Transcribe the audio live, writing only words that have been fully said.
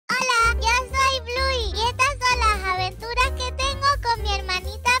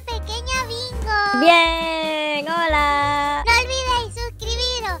Bien, hola. No olvidéis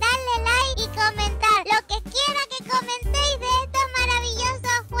suscribiros, darle like y comentar lo que quiera que comentéis de estos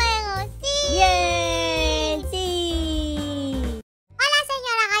maravillosos juegos. ¡Sí! Bien, sí. Hola,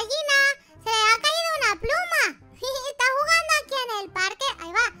 señora gallina. Se le ha caído una pluma. Está jugando aquí en el parque.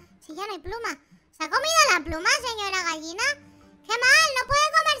 Ahí va. Si ya no hay pluma. ¿Se ha comido la pluma, señora gallina? ¡Qué mal! No puede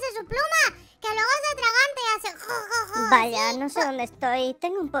comerse su pluma, que luego se atraganta y hace... Vaya, no sé dónde estoy.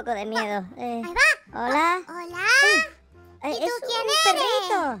 Tengo un poco de miedo. Ahí va. Hola. Hola. ¿Y tú es quién un eres?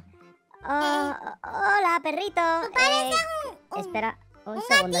 perrito. Hola, perrito. Tú pareces Espera, un un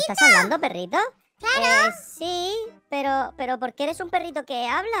segundo. gatito. ¿Estás hablando, perrito? Claro. Sí, pero ¿por qué eres un perrito que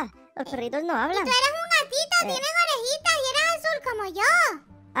habla? Los perritos no hablan. Tú eres un gatito, tienes orejitas y eres azul como yo.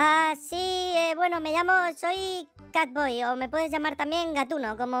 Ah, sí, bueno, soy CATBOY, o me puedes llamar también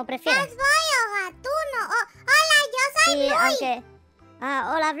GATUNO, como prefieras. ¿CATBOY o GATUNO? Hola, yo soy Sí, BLUEY. aunque...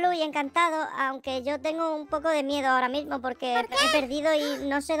 hola, BLUEY, encantado, aunque yo tengo un poco de miedo ahora mismo porque ¿Por qué? he perdido y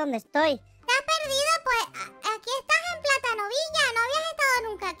no sé dónde estoy. ¿Te has perdido? Pues aquí estás en Platanovilla. ¿No habías estado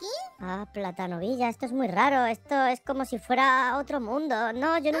nunca aquí? Ah, Platanovilla, esto es muy raro, esto es como si fuera otro mundo.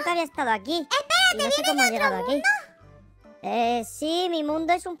 No, yo nunca había estado aquí. Espérate, No sé ¿vienes cómo he de otro llegado aquí. Sí, mi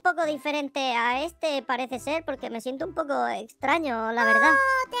mundo es un poco diferente a este, parece ser, porque me siento un poco extraño, la verdad.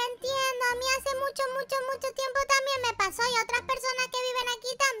 Oh, te entiendo. A mí hace mucho tiempo también me pasó y a otras personas que viven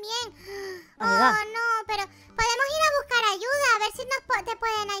aquí también. Ahí va. Oh, no, pero podemos ir a buscar ayuda, a ver si te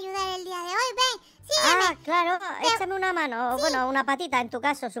pueden ayudar el día de hoy. Ven, sígueme. Ah, claro, échame una mano, bueno, una patita en tu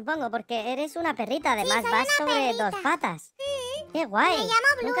caso, supongo, porque eres una perrita, además, soy vas una sobre perrita. 2 patas. ¡Qué guay! Me llamo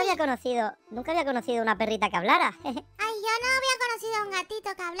BLUEY. Nunca había conocido una perrita que hablara. Ay, yo no había conocido a un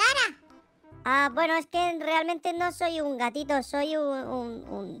gatito que hablara. Bueno, es que realmente no soy un gatito, soy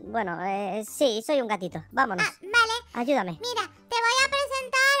bueno, sí, soy un gatito. Vámonos, Vale. ayúdame. Mira, te voy a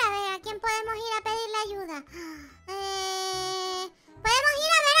presentar, a ver, ¿a quién podemos ir a pedirle ayuda? Podemos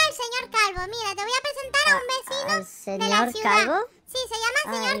ir a ver al señor Calvo. Mira, te voy a presentar a un vecino ¿Al de la señor ciudad. Calvo? Sí, se llama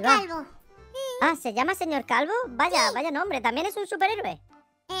Ahí señor va. Calvo. ¿Se llama señor Calvo? Vaya nombre, ¿también es un superhéroe?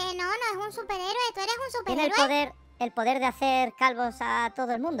 No es un superhéroe, tú eres un ¿Tiene superhéroe. el poder de hacer calvos a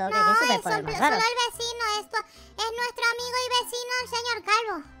todo el mundo? No, ¿Qué es superpoder más solo raro? el vecino, es nuestro amigo y vecino, el señor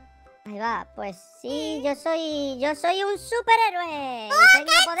Calvo. Ahí va, pues sí, yo soy un superhéroe. ¡Oh,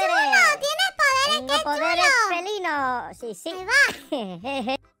 Tengo qué poderes. chulo! ¡Tienes poderes, Tengo qué poderes chulo! felinos. Sí. Ahí va.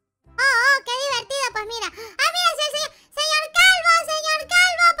 Oh, qué divertido, pues mira. Mira, señor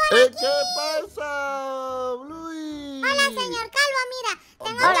Calvo, por aquí. ¿Qué pasa, BLUEY? Hola, señor Calvo, mira,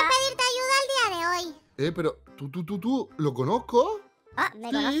 tengo Hola. que pedirte ayuda el día de hoy. Pero tú, ¿lo conozco? ¿Me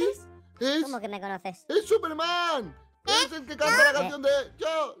Sí, conoces? Es, ¿Cómo que me conoces? es Superman. Es el que canta la canción de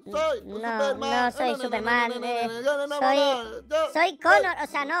Yo soy un Superman. No soy Superman. Soy Connor, o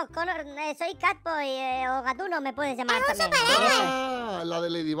sea, no, Connor, soy CATBOY o GATUNO, me puedes llamar también. La de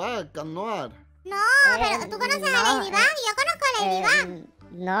Ladybug, Cat Noir. No, pero ¿tú conoces a no, Ladybug? Yo conozco a Ladybug.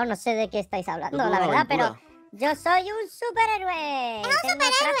 No sé de qué estáis hablando, Es la una verdad, aventura. pero yo soy un superhéroe. Tengo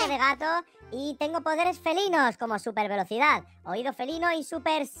traje de gato y tengo poderes felinos como super velocidad, oído felino y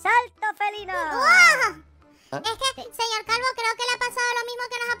super salto felino. ¡Wow! Es que, señor Calvo, creo que le ha pasado lo mismo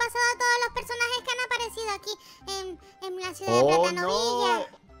que nos ha pasado a todos los personajes que han aparecido aquí en la ciudad de Platanovilla.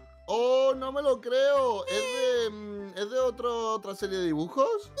 No. Oh, no me lo creo. ¿Es de otra serie de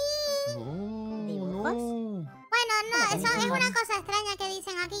dibujos? Sí. ¿Dibujos? No. Bueno, no, ¿Cómo que eso es dibujos? una cosa extraña que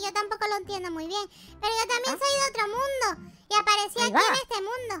dicen aquí. Yo tampoco lo entiendo muy bien. Pero yo también soy de otro mundo. Y aparecí Ahí aquí va. en este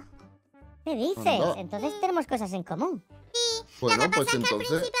mundo. ¿Qué dices? Anda. Entonces tenemos cosas en común. Sí, Bueno, lo que pasa pues es que al entonces.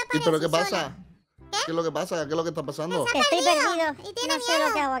 principio ¿Y aparecí pero qué sola. pasa? ¿Qué es lo que pasa? ¿Qué es lo que está pasando? Que estoy perdido y tiene no sé miedo.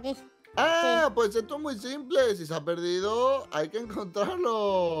 lo que hago aquí. Pues esto es muy simple. Si se ha perdido, hay que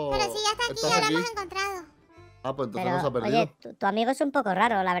encontrarlo. Pero si ya está aquí, ¿Estás ya lo aquí? hemos encontrado. Pues entonces Pero, no se ha perdido. oye, tu amigo es un poco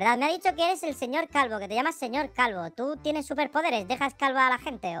raro, la verdad. Me ha dicho que eres el señor Calvo, que te llamas señor Calvo. ¿Tú tienes superpoderes? ¿Dejas calva a la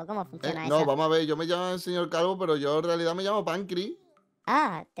gente o cómo funciona No, eso? vamos a ver, yo me llamo el señor Calvo, pero yo en realidad me llamo Pancri.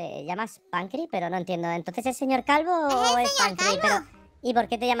 ¿Te llamas Pancri? Pero no entiendo. ¿Entonces es señor Calvo o el es señor Pancri? Calvo. ¿Y por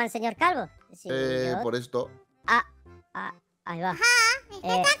qué te llaman señor Calvo? Sí, Por esto. ahí va. Es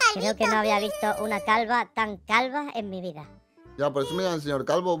que está Creo que no había visto una calva tan calva en mi vida. Ya, por eso me llaman el señor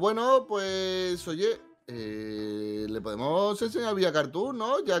Calvo. Bueno, pues, oye, le podemos enseñar vía cartoon,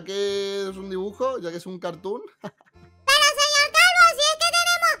 ¿no? Ya que es un dibujo, ya que es un cartoon. Pero, señor Calvo, si es que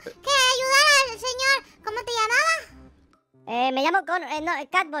tenemos que ayudar al señor... ¿Cómo te llamabas? Me llamo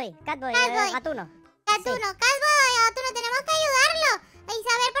CATBOY, CATBOY. Gatuno. Gatuno, Gatuno, tenemos que ayudarlo y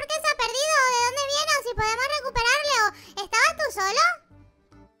saber por qué se ha perdido, o de dónde viene, o si podemos recuperarle, o... ¿Estabas tú solo?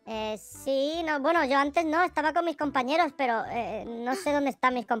 Sí, no, bueno, yo antes no, estaba con mis compañeros, pero no sé dónde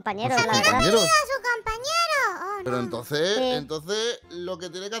están mis compañeros, ¿Sus la verdad. compañeros? ¿A su compañero? Oh, Pero no. entonces, Sí. entonces, lo que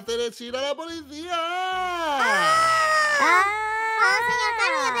tiene que hacer es ir a la policía. Oh, señor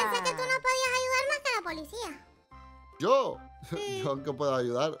Calvo, yo pensé que tú no podías ayudar más que a la policía. ¿Yo? ¿Yo en qué puedo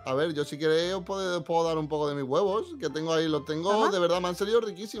ayudar? A ver, yo si queréis os puedo dar un poco de mis huevos, que tengo ahí, los tengo, ¿Cómo? de verdad, me han salido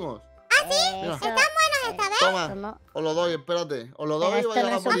riquísimos. Mira. ¿Están buenos esta vez? Toma, ¿Cómo? os lo doy, espérate. Os lo Pero doy y esto vaya no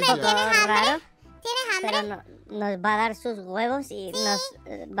a la es un policía. poco raro, ¿Tienes hambre? pero nos va a dar sus huevos y nos va Los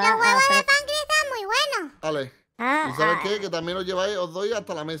a huevos de ofrecer... páncreas están muy buenos. Vale. Ah, ¿Y sabes qué? Que también os lleváis, os doy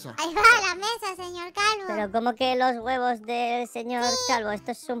hasta la mesa. Ahí va a la mesa, señor Calvo. pero como que los huevos del señor Calvo,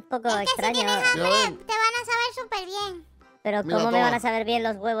 esto es un poco Es que extraño. si tienes Mira, hambre, ven. te van a saber súper bien. Pero Mira, ¿cómo me toma. van a saber bien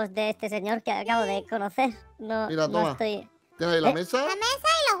los huevos de este señor que acabo de conocer? No, Mira, no toma. estoy... ¿Tienes ahí la ¿Eh? mesa? La mesa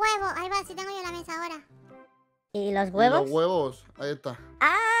y los huevos. Ahí va, si tengo yo la mesa ahora. ¿Y los Y huevos? los huevos, ahí está.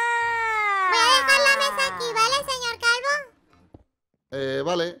 ¡Ah! Voy a dejar la mesa aquí, ¿vale, señor Calvo?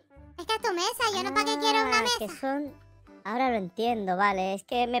 Vale. Es que es tu mesa, yo no para qué quiero una Que mesa. son... Ahora lo entiendo, vale. Es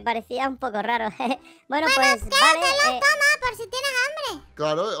que me parecía un poco raro. Bueno, pues vale. Toma, por si tienes hambre.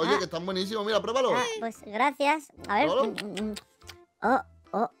 Claro, oye, Ah. que están buenísimos. Mira, pruébalo. Pues gracias. A ver. Pruébalo.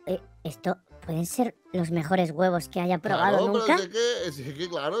 Esto pueden ser los mejores huevos que haya probado Claro, nunca. pero es que,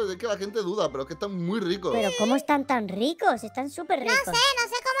 claro, es que la gente duda, pero es que están muy ricos. Pero ¿cómo están tan ricos? Están súper ricos. No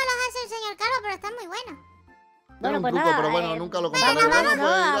sé cómo los hace el señor Calvo, pero están muy buenos. Tiene un pues truco, nada, pero bueno, nunca lo vamos, contaré. vamos, Bueno, pues ¿no?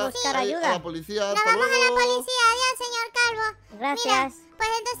 ir A buscar ahí ayuda. a la policía. Nos hasta vamos a la luego. policía. Adiós, señor Calvo. Gracias. Mira, pues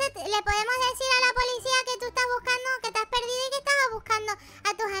entonces le podemos decir a la policía que tú estás buscando, que te has perdido y que estabas buscando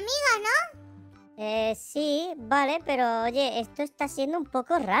a tus amigos, ¿no? Sí, vale, pero oye, esto está siendo un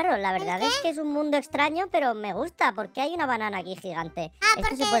poco raro. La verdad es que es un mundo extraño, pero me gusta. Porque hay una banana aquí gigante. Ah, ¿Esto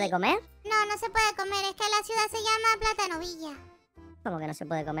se porque- puede comer? No, no se puede comer. Es que la ciudad se llama Platanovilla. ¿Cómo que no se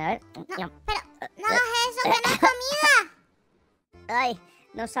puede comer? A ver. No, pero no hagas eso, que no es comida. Ay,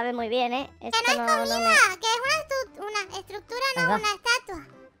 no sabe muy bien, ¿eh? Esto Que no es no me... comida, que es una estructura, Ahí no va. una estatua.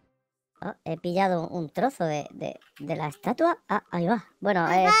 Oh, he pillado un trozo de la estatua. Ah, ahí va. Bueno,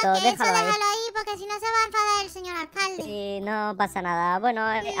 Ahí va, esto, que eso déjalo ahí. déjalo ahí, porque si no se va a enfadar el señor alcalde. Sí, no pasa nada. Bueno,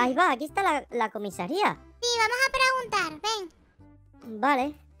 ahí va, aquí está la comisaría. Sí, vamos a preguntar, ven.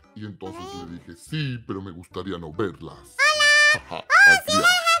 Vale. Y entonces le dije, sí, pero me gustaría no verlas. ¡Hola! ¡Oh, ¡Sí, es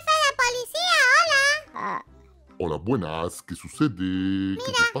jefe de policía! ¡Hola! Ah, Hola, buenas, ¿qué sucede?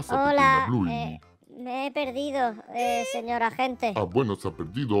 ¿Qué te pasa, hola. pequeña Bluey? Me he perdido, señor agente. Ah, bueno, se ha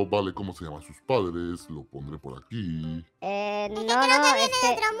perdido, vale, ¿cómo se llaman sus padres? Lo pondré por aquí. No, Creo que es viene de que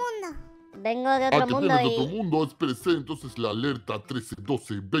otro mundo. vengo de otro que mundo vienes de otro y... mundo, espérese, entonces la alerta 13,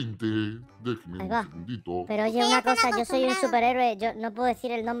 12, 20. Déjeme Ahí un va. segundito. Pero oye, Sí, una están cosa, yo soy un acostumbrados. superhéroe. Yo no puedo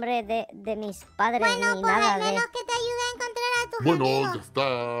decir el nombre de mis padres Bueno, ni pues nada al de... menos que te ayude a encontrar a tus Bueno, amigos. ya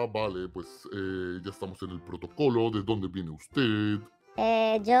está, vale, pues ya estamos en el protocolo. ¿De dónde viene usted?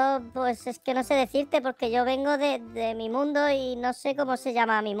 Yo, pues es que no sé decirte porque yo vengo de mi mundo y no sé cómo se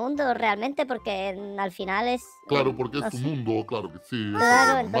llama mi mundo realmente porque al final es... Claro, porque no es tu sé. mundo, claro que sí.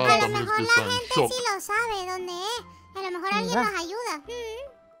 Claro, eso es normal, entonces- A lo también es mejor que la está en gente shock. sí lo sabe dónde es. A lo mejor Ahí alguien va. nos ayuda.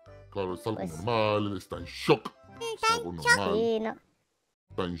 Claro, es algo Pues- normal, él está en shock. Es algo normal. Sí, no.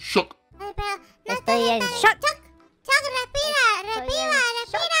 Está en shock. Ay, pero no Estoy en shock. Chuck, respira, Estoy respira.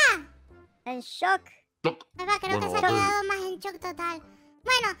 en shock. Shock. Ay, va, creo que Bueno, se ha a ver. quedado más en shock total.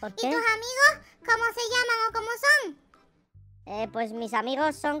 Bueno, ¿Por ¿y qué? tus amigos cómo se llaman o cómo son? Pues mis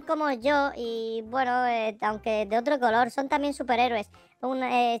amigos son como yo y bueno, aunque de otro color, son también superhéroes.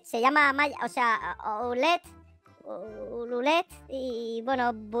 Se llama Maya, o sea, Ululet y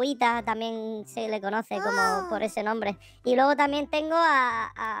bueno, Buita también se le conoce Oh. como por ese nombre. Y luego también tengo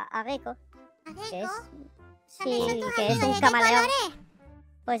a Gecko, ¿A que es, Gecko? sí, ¿También son tus que es amigos? un ¿De qué camaleón. colores?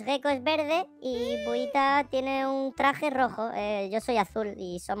 Pues Gecko es verde y Buita tiene un traje rojo. Yo soy azul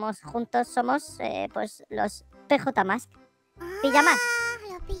y juntos somos pues los pjmasks. Pijamas. Ah,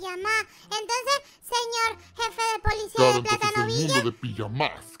 los pijamas. Entonces, señor jefe de policía Claro, de entonces el Platanovilla, mundo de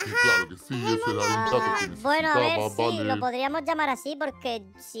pijamas. Que claro que sí, ese era el dato que necesitaba, Bueno, a ver, sí, vale. lo podríamos llamar así porque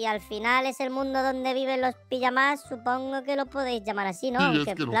si al final es el mundo donde viven los pijamas, supongo que lo podéis llamar así, ¿no? Sí,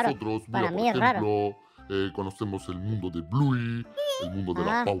 Aunque, es que claro, nosotros, para mira, mí por es raro. ejemplo, conocemos el mundo de Bluey, el mundo de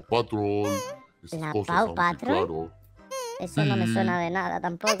la Ah. Paw Patrol, esas ¿La cosas, Paw aunque, Patrol? claro, Eso no me sí. suena de nada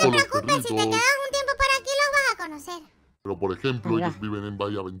tampoco. con los si te perritos. quedas un tiempo por aquí los vas a conocer. Pero por ejemplo, Ahí va. ellos viven en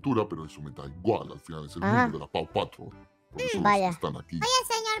Bahía Aventura, pero eso me da igual, al final es el Ah. mundo de la Paw Patrol. Por eso Vaya. están aquí. Oye,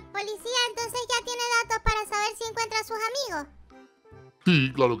 señor policía, entonces ya tiene datos para saber si encuentra a sus amigos.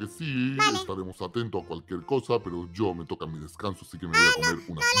 Sí, claro que sí, Vale. estaremos atentos a cualquier cosa, pero yo me toca mi descanso, así que me voy a comer unas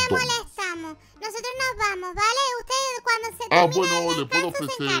donas. Molestamos. Nosotros nos vamos, ¿vale? Usted cuando se termina bueno, el le puedo descanso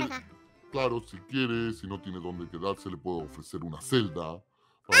se ofrecer. encarga. Claro, si quiere, si no tiene dónde quedarse, le puedo ofrecer una celda.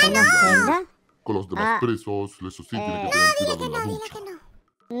 ¿Una celda? Con los demás presos, eso sí, tiene que tener cuidado en la Dile ducha. que no.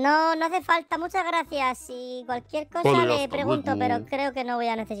 No, no hace falta. Muchas gracias. Si cualquier cosa Vale, le hasta pregunto, luego. pero creo que no voy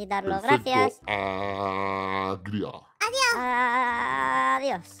a necesitarlo. Perfecto. Gracias. Agria.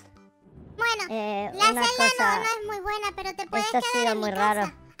 Adiós. Bueno, la una celda cosa. no es muy buena, pero te puedes Esto ha quedar sido en muy mi raro.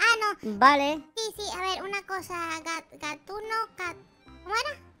 casa. Ah, no. Vale. Sí, a ver, una cosa. Gatuno, ¿cómo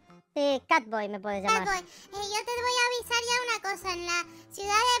era? Sí, CATBOY me puedes llamar. CATBOY. Yo te voy a avisar ya una cosa. En la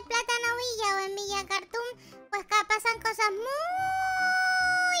ciudad de PLATANOVILLA o en Villa Cartoon, pues pasan cosas muy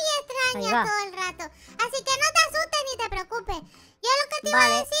Ahí extrañas va. todo el rato. Así que no te asustes ni te preocupes. Yo lo que te iba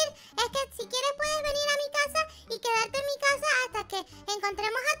Vale. a decir es que si quieres puedes venir a mi casa y quedarte en mi casa hasta que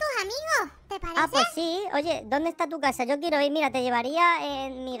encontremos a tus amigos. ¿Te parece? Ah, pues sí. Oye, ¿dónde está tu casa? Yo quiero ir. Mira, te llevaría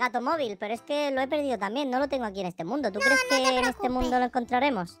en mi gato móvil, pero es que lo he perdido también. No lo tengo aquí en este mundo. ¿Tú crees que en este preocupes. mundo lo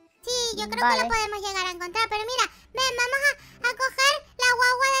encontraremos? Sí, yo creo Vale. que lo podemos llegar a encontrar. Pero mira, ven, vamos a coger la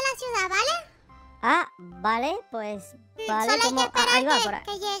guagua de la ciudad, ¿vale? Ah, vale, pues. Vale, Solo hay como. que esperar ahí va, por ahí.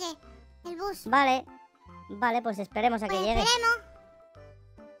 que llegue el bus. Vale. Vale, pues esperemos a que Pues llegue. esperemos.